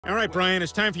All right, Brian,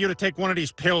 it's time for you to take one of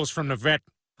these pills from the vet.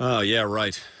 Oh, yeah,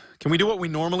 right. Can we do what we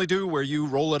normally do, where you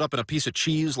roll it up in a piece of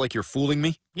cheese like you're fooling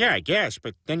me? Yeah, I guess,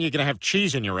 but then you're gonna have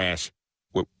cheese in your ass.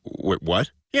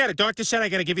 What? Yeah, the doctor said I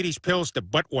gotta give you these pills the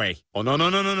butt way. Oh, no,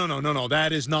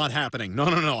 that is not happening. No,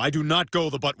 I do not go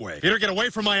the butt way. Peter, get away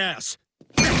from my ass.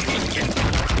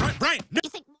 Brian, no.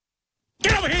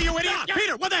 Get over here, you idiot!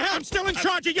 Peter, what the hell? I'm still in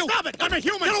charge of you! Stop it! I'm a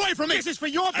human! Get away from me! This is for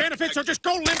your benefit, so just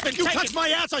go limp and You take touch it. my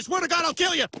ass, I swear to God, I'll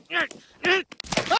kill you!